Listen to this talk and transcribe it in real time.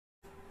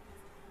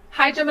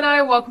Hi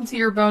Gemini, welcome to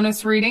your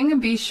bonus reading.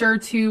 Be sure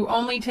to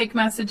only take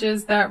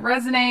messages that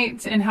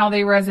resonate and how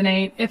they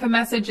resonate. If a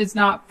message is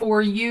not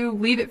for you,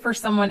 leave it for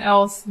someone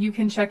else. You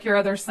can check your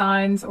other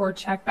signs or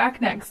check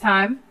back next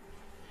time.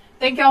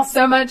 Thank y'all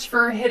so much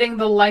for hitting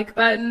the like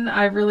button.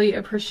 I really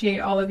appreciate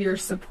all of your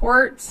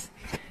support.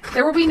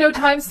 There will be no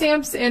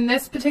timestamps in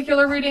this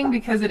particular reading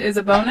because it is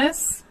a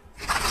bonus.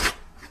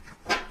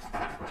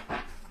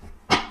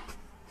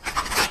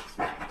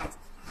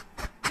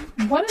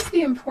 What is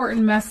the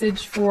important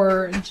message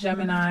for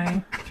Gemini?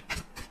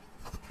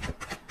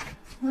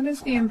 What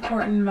is the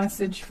important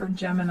message for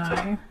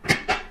Gemini?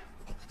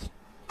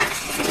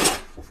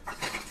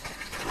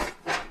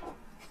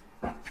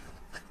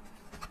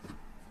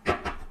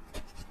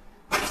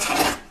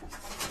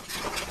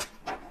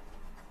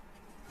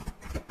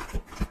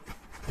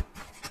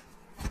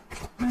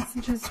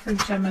 Messages for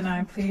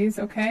Gemini, please.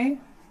 Okay.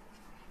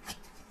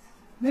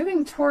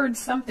 Moving towards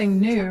something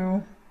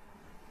new.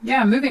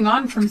 Yeah, moving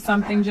on from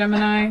something,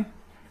 Gemini.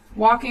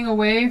 Walking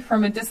away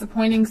from a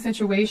disappointing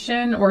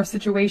situation or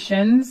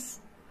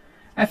situations.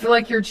 I feel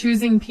like you're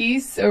choosing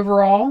peace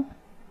overall.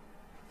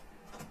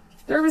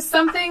 There was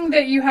something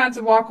that you had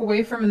to walk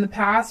away from in the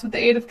past with the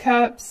Eight of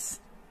Cups.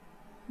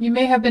 You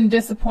may have been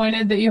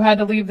disappointed that you had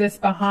to leave this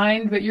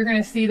behind, but you're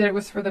going to see that it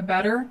was for the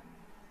better.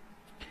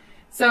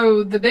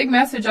 So the big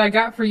message I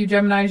got for you,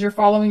 Gemini, is you're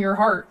following your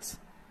heart.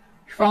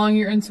 You're following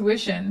your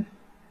intuition.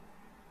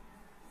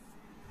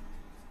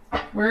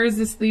 Where is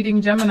this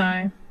leading,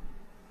 Gemini?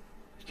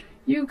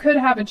 You could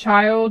have a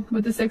child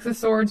with the Six of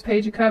Swords,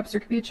 Page of Cups. There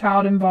could be a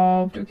child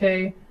involved,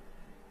 okay?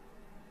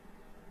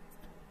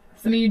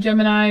 Some of you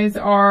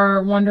Geminis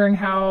are wondering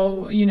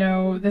how,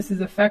 this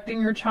is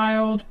affecting your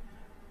child.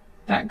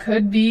 That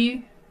could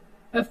be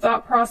a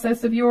thought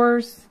process of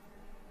yours.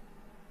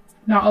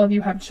 Not all of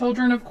you have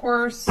children, of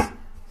course.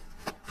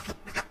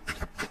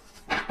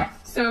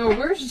 So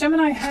where's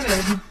Gemini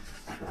headed?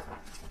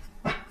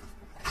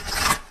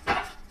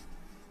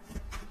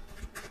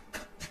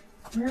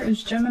 Where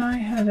is Gemini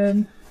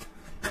headed?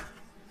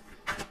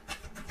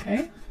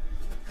 Okay.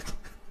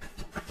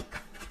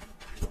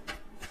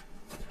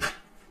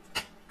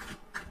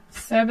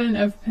 Seven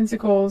of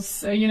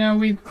Pentacles.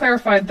 We've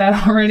clarified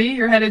that already.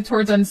 You're headed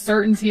towards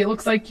uncertainty. It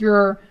looks like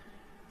you're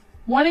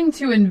wanting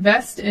to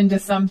invest into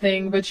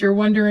something, but you're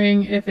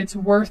wondering if it's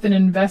worth an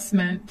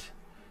investment.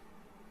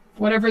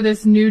 Whatever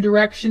this new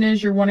direction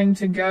is you're wanting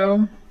to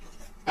go.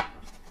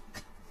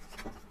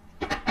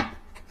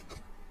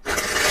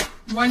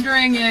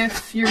 Wondering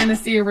if you're going to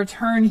see a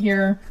return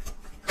here.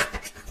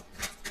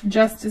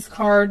 Justice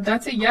card.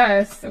 That's a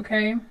yes,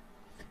 okay?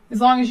 As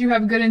long as you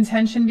have good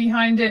intention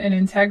behind it and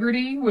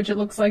integrity, which it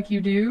looks like you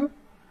do.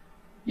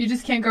 You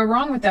just can't go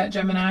wrong with that,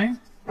 Gemini.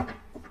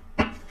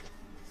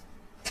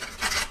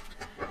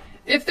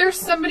 If there's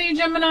somebody,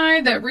 Gemini,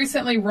 that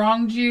recently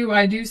wronged you,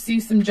 I do see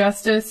some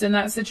justice in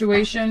that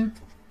situation.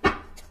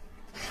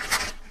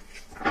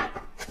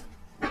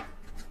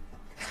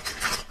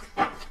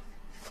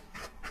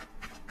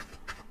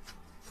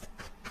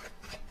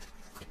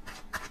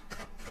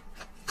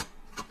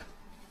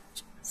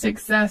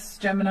 Success,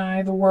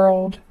 Gemini, the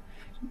world.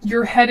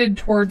 You're headed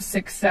towards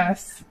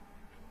success.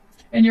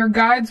 And your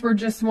guides were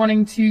just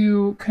wanting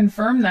to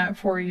confirm that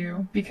for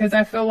you, because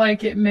I feel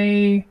like it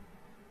may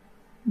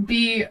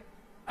be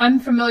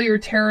unfamiliar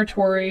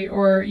territory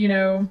or,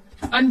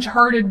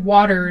 uncharted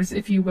waters,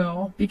 if you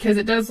will, because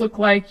it does look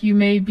like you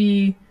may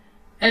be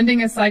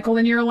ending a cycle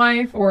in your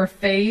life or a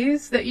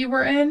phase that you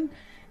were in,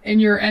 and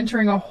you're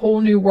entering a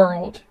whole new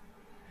world.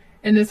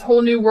 And this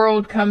whole new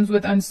world comes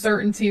with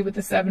uncertainty with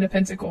the Seven of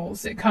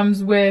Pentacles. It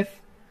comes with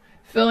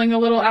feeling a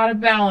little out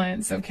of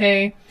balance,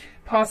 okay?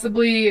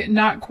 Possibly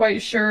not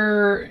quite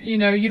sure, you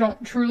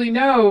don't truly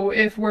know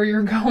if where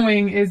you're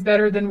going is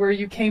better than where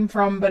you came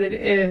from, but it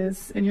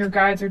is. And your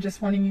guides are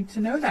just wanting you to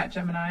know that,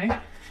 Gemini.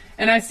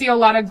 And I see a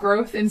lot of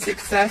growth and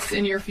success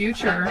in your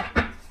future.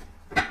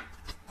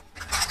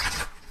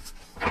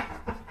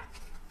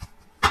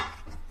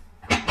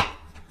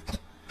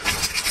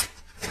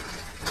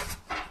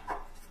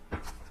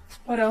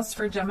 What else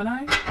for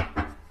Gemini?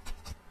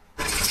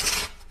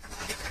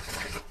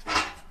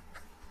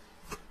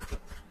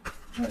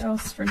 What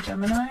else for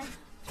Gemini?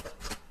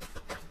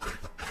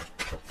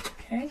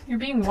 Okay, you're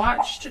being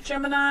watched,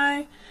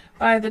 Gemini,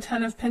 by the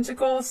Ten of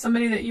Pentacles.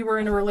 Somebody that you were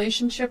in a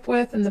relationship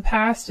with in the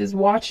past is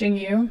watching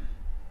you,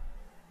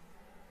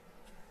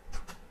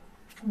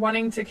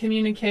 wanting to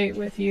communicate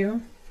with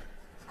you.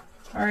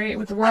 All right,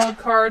 with the World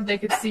card, they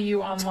could see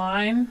you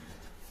online.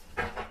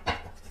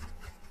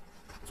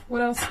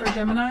 What else for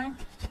Gemini?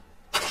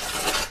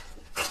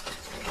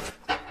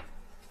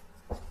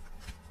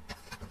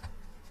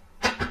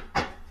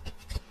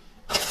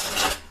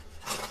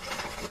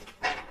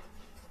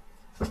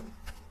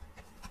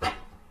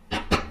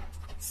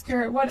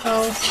 Spirit, what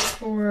else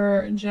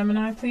for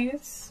Gemini,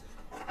 please?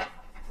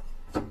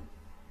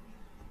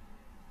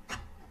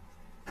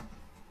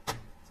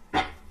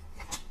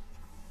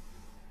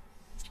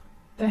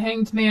 The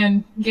Hanged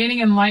Man, gaining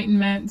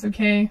enlightenment,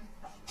 okay?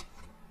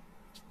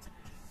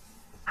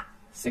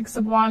 Six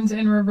of Wands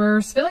in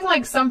reverse. Feeling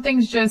like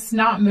something's just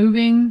not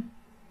moving.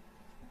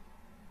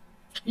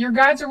 Your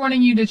guides are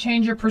wanting you to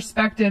change your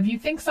perspective. You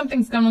think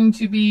something's going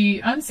to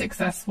be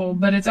unsuccessful,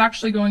 but it's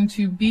actually going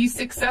to be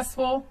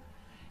successful.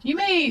 Some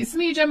of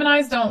you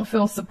Geminis don't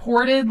feel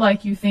supported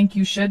like you think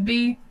you should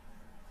be.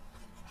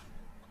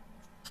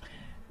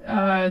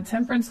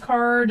 Temperance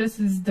card. This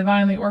is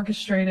divinely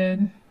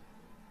orchestrated.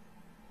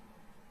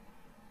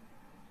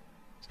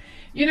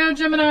 You know,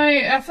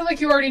 Gemini, I feel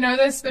like you already know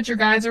this, but your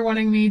guides are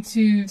wanting me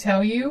to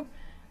tell you.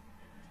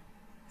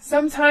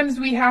 Sometimes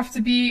we have to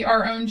be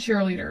our own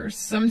cheerleaders.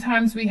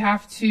 Sometimes we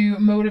have to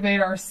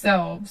motivate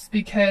ourselves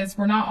because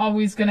we're not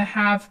always going to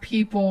have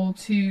people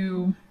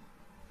to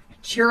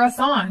cheer us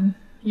on.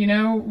 You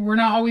know, we're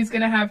not always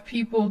going to have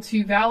people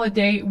to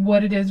validate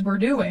what it is we're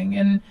doing.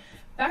 And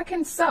that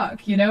can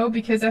suck, you know,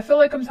 because I feel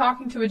like I'm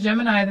talking to a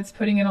Gemini that's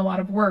putting in a lot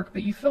of work,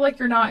 but you feel like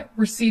you're not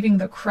receiving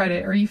the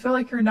credit, or you feel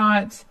like you're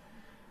not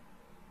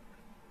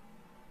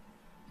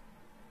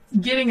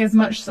getting as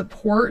much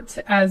support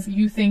as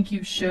you think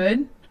you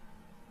should.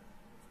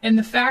 And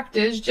the fact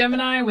is,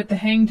 Gemini, with the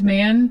Hanged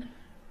Man,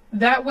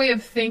 that way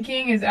of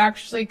thinking is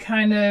actually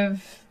kind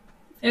of,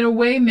 in a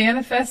way,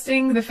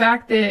 manifesting the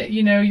fact that,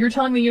 you know, you're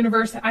telling the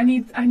universe, I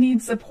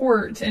need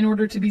support in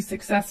order to be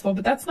successful,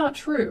 but that's not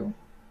true.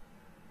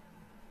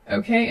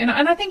 Okay, and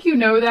I think you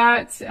know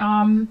that.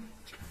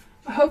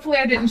 Hopefully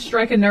I didn't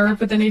strike a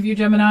nerve with any of you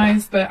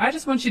Geminis, but I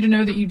just want you to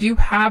know that you do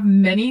have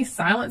many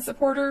silent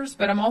supporters,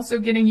 but I'm also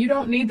getting you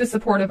don't need the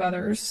support of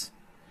others.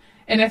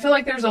 And I feel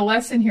like there's a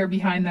lesson here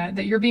behind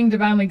that you're being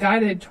divinely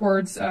guided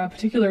towards a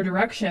particular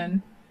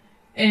direction,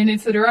 and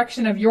it's the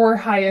direction of your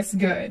highest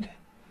good.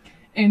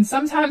 And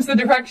sometimes the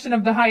direction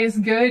of the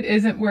highest good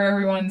isn't where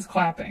everyone's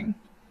clapping.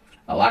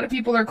 A lot of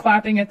people are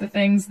clapping at the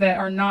things that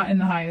are not in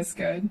the highest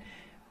good,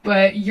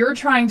 but you're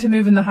trying to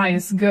move in the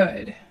highest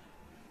good.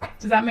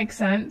 Does that make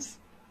sense?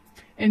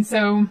 And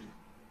so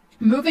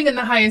moving in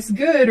the highest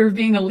good, or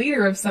being a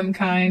leader of some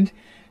kind,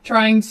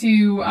 trying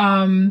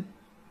to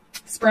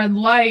spread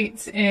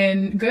light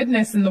and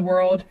goodness in the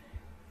world.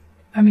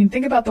 I mean,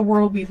 think about the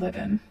world we live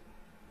in.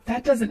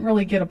 That doesn't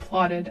really get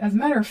applauded. As a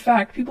matter of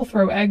fact, people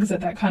throw eggs at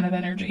that kind of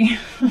energy,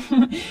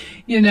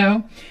 you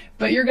know.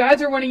 But your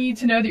guides are wanting you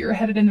to know that you're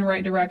headed in the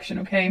right direction,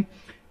 okay?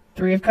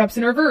 Three of Cups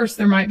in reverse.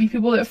 There might be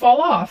people that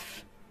fall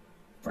off,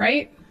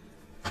 right?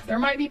 There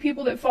might be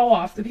people that fall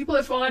off. The people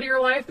that fall out of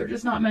your life, they're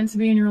just not meant to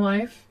be in your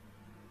life.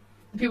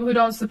 The people who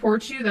don't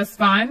support you, that's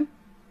fine.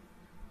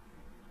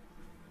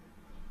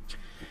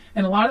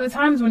 And a lot of the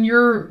times when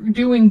you're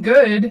doing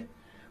good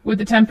with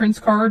the Temperance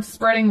card,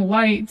 spreading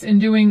light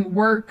and doing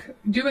work,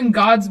 doing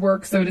God's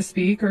work, so to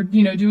speak, or,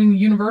 you know, doing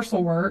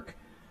universal work,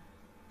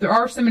 there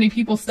are so many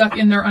people stuck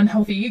in their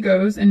unhealthy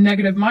egos and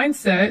negative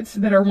mindsets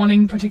that are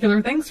wanting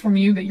particular things from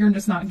you that you're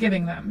just not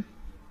giving them.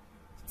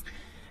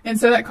 And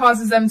so that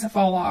causes them to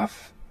fall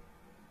off.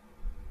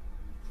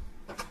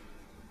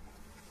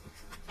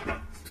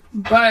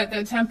 But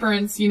the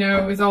Temperance, you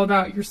know, is all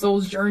about your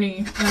soul's journey.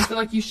 And I feel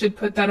like you should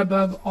put that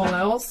above all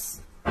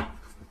else.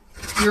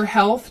 Your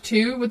health,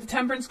 too, with the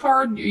Temperance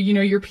card. You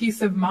know, your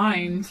peace of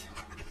mind.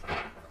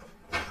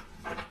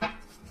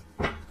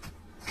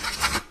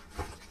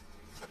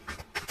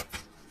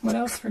 What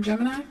else for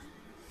Gemini?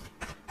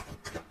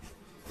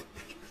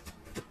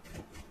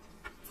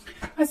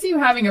 I see you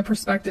having a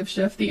perspective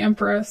shift, the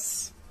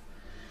Empress.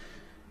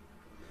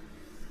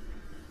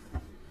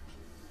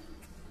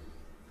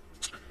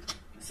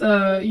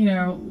 You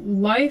know,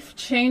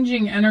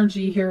 life-changing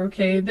energy here,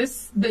 okay?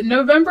 The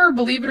November,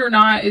 believe it or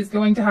not, is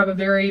going to have a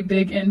very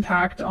big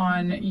impact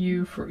on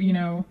you, for, you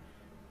know,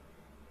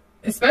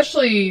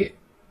 especially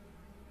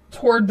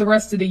toward the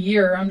rest of the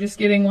year. I'm just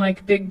getting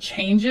like big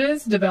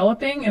changes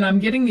developing, and I'm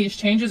getting these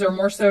changes are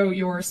more so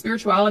your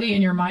spirituality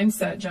and your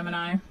mindset,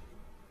 Gemini.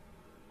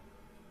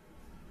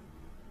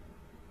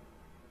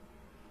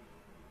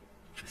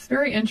 It's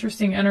very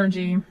interesting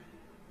energy.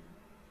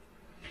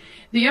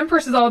 The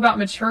Empress is all about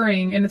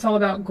maturing, and it's all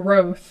about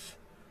growth.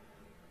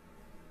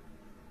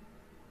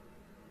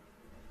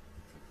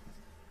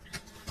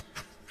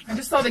 I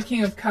just saw the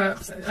King of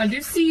Cups. I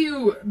do see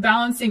you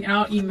balancing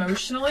out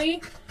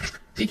emotionally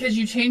because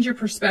you change your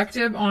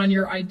perspective on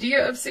your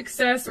idea of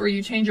success, or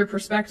you change your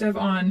perspective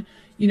on,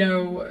 you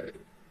know,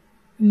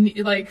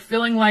 like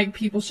feeling like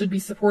people should be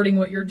supporting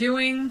what you're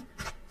doing.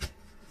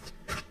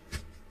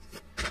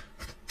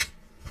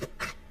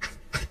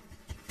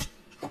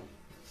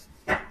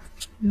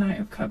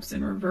 Knight of Cups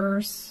in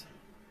reverse.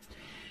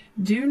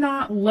 Do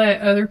not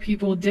let other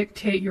people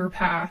dictate your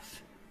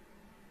path.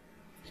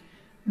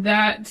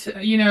 That,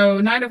 you know,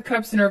 Knight of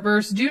Cups in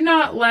reverse. Do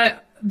not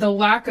let the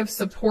lack of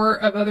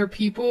support of other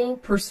people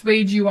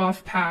persuade you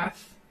off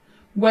path.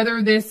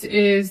 Whether this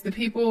is the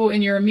people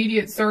in your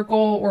immediate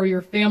circle or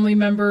your family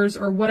members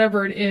or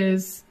whatever it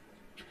is.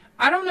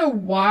 I don't know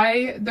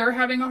why they're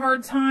having a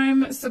hard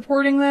time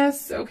supporting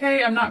this,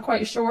 okay? I'm not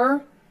quite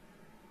sure.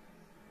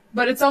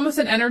 But it's almost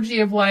an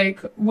energy of like,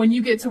 when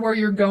you get to where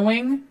you're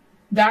going,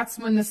 that's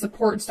when the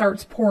support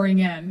starts pouring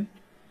in.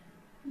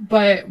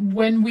 But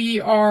when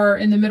we are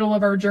in the middle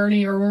of our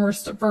journey, or when we're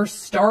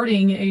first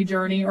starting a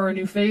journey or a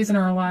new phase in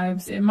our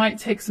lives, it might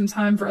take some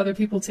time for other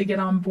people to get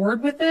on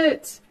board with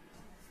it.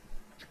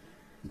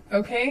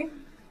 Okay?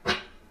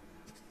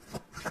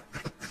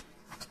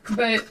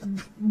 But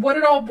what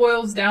it all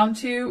boils down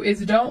to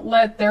is, don't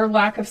let their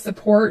lack of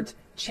support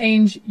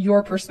change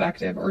your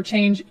perspective or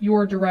change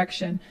your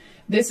direction.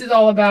 This is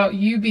all about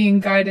you being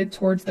guided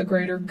towards the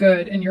greater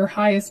good and your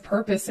highest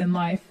purpose in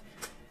life.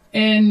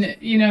 And,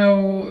 you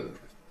know,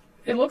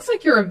 it looks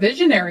like you're a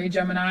visionary,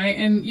 Gemini.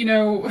 And, you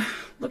know,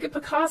 look at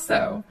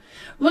Picasso.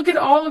 Look at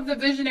all of the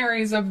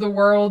visionaries of the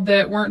world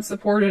that weren't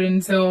supported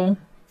until,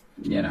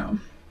 you know.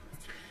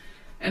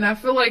 And I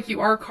feel like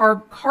you are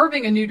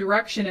carving a new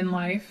direction in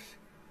life.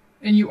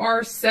 And you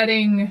are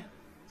setting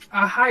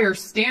a higher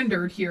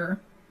standard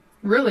here,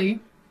 really.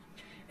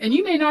 And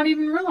you may not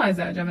even realize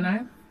that,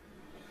 Gemini.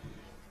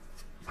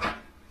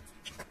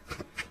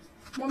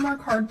 One more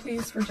card,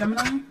 please, for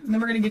Gemini. And then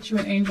we're going to get you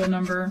an angel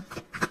number.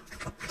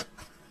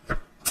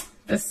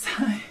 This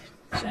side,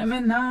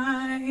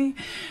 Gemini.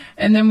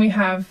 And then we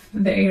have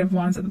the 8 of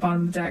Wands at the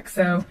bottom of the deck.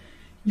 So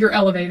you're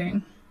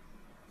elevating.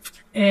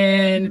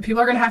 And people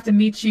are going to have to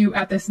meet you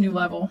at this new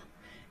level.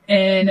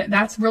 And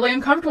that's really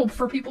uncomfortable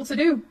for people to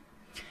do.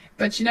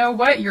 But you know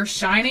what? You're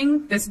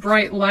shining this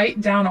bright light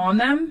down on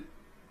them.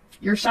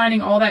 You're shining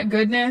all that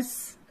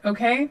goodness,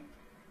 okay?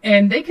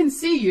 And they can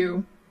see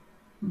you,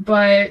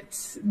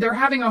 but they're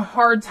having a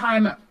hard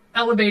time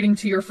elevating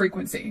to your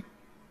frequency.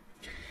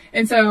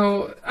 And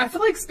so I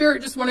feel like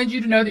Spirit just wanted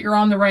you to know that you're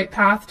on the right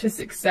path to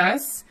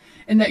success,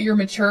 and that you're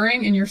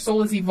maturing and your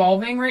soul is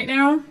evolving right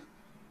now.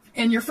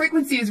 And your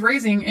frequency is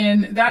raising,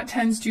 and that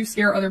tends to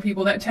scare other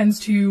people. That tends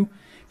to...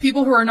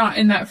 People who are not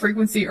in that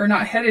frequency or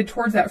not headed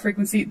towards that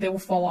frequency, they will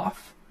fall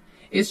off.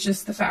 It's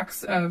just the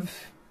facts of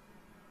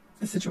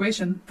the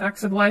situation,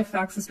 facts of life,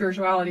 facts of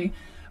spirituality.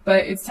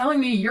 But it's telling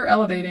me you're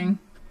elevating,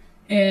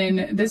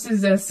 and this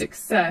is a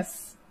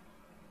success.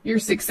 You're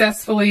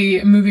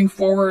successfully moving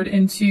forward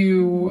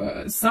into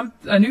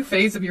a new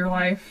phase of your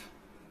life.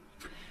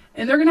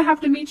 And they're going to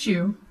have to meet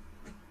you.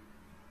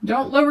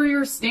 Don't lower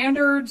your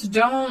standards.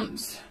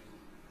 Don't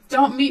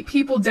meet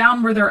people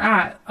down where they're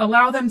at.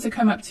 Allow them to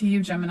come up to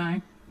you, Gemini.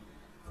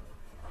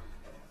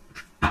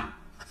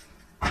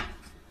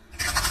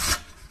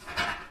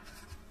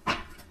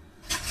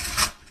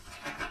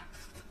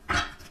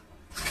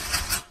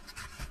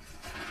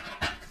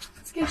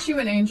 Get you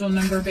an angel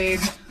number, babe.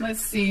 Let's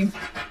see.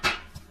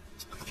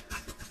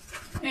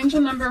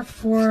 Angel number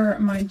for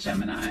my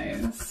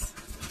Geminis.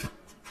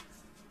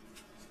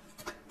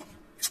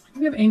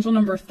 We have angel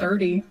number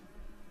 30.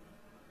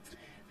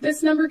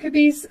 This number could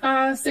be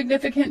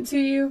significant to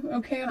you.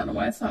 Okay, I don't know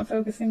why it's not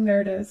focusing. There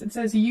it is. It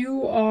says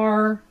you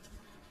are...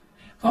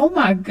 Oh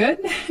my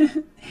goodness.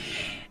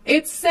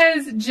 It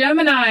says,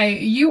 Gemini,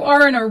 you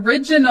are an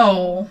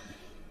original.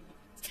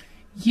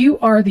 You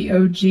are the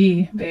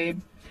OG,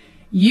 babe.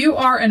 You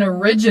are an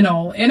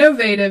original,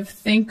 innovative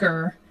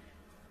thinker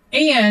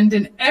and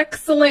an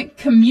excellent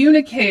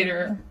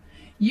communicator.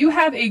 You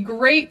have a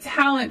great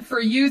talent for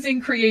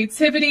using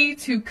creativity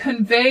to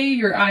convey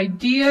your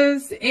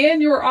ideas,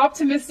 and your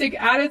optimistic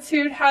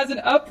attitude has an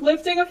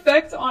uplifting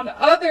effect on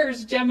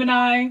others,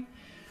 Gemini.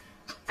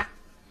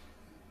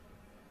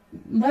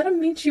 Let them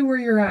meet you where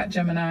you're at,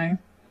 Gemini.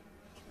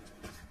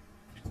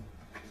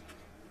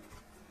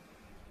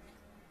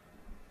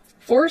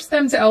 Force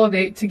them to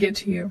elevate to get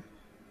to you.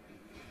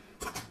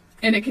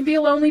 And it can be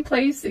a lonely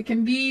place. It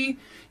can be,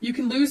 you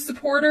can lose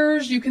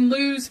supporters, you can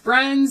lose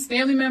friends,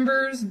 family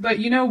members, but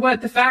you know what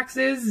the facts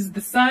is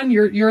the sun,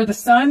 you're the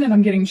sun, and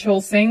I'm getting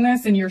chills saying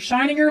this, and you're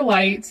shining your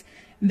light.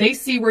 They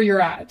see where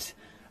you're at.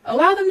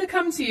 Allow them to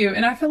come to you,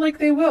 and I feel like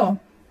they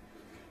will.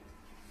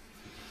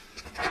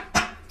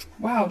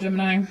 Wow,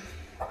 Gemini.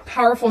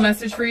 Powerful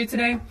message for you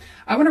today.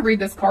 I want to read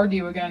this card to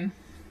you again.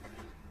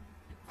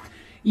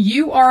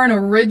 You are an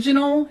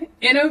original,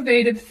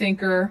 innovative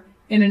thinker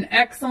and an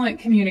excellent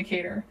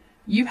communicator.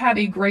 You have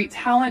a great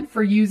talent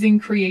for using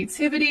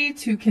creativity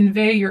to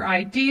convey your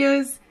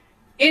ideas,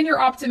 and your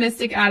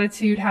optimistic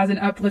attitude has an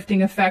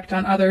uplifting effect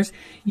on others.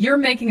 You're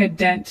making a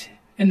dent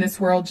in this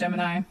world,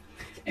 Gemini.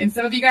 And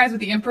some of you guys with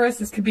the Empress,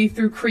 this could be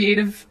through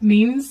creative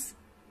means,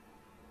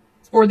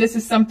 or this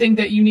is something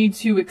that you need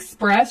to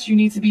express. You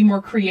need to be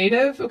more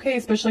creative, okay,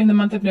 especially in the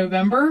month of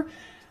November.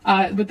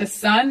 With the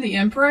Sun, the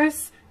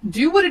Empress,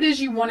 do what it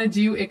is you want to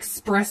do.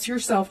 Express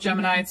yourself,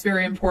 Gemini. It's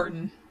very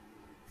important.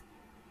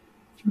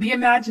 Be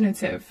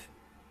imaginative.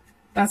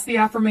 That's the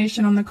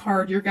affirmation on the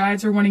card. Your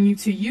guides are wanting you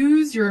to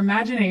use your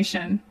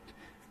imagination.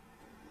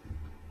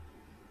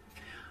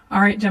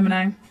 All right,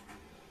 Gemini.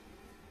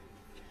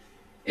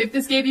 If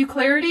this gave you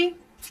clarity,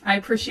 I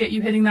appreciate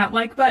you hitting that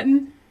like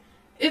button.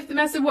 If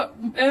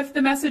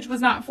the message was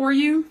not for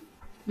you,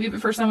 leave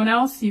it for someone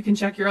else. You can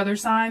check your other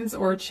signs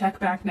or check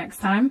back next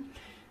time.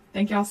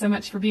 Thank you all so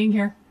much for being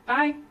here.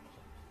 Bye.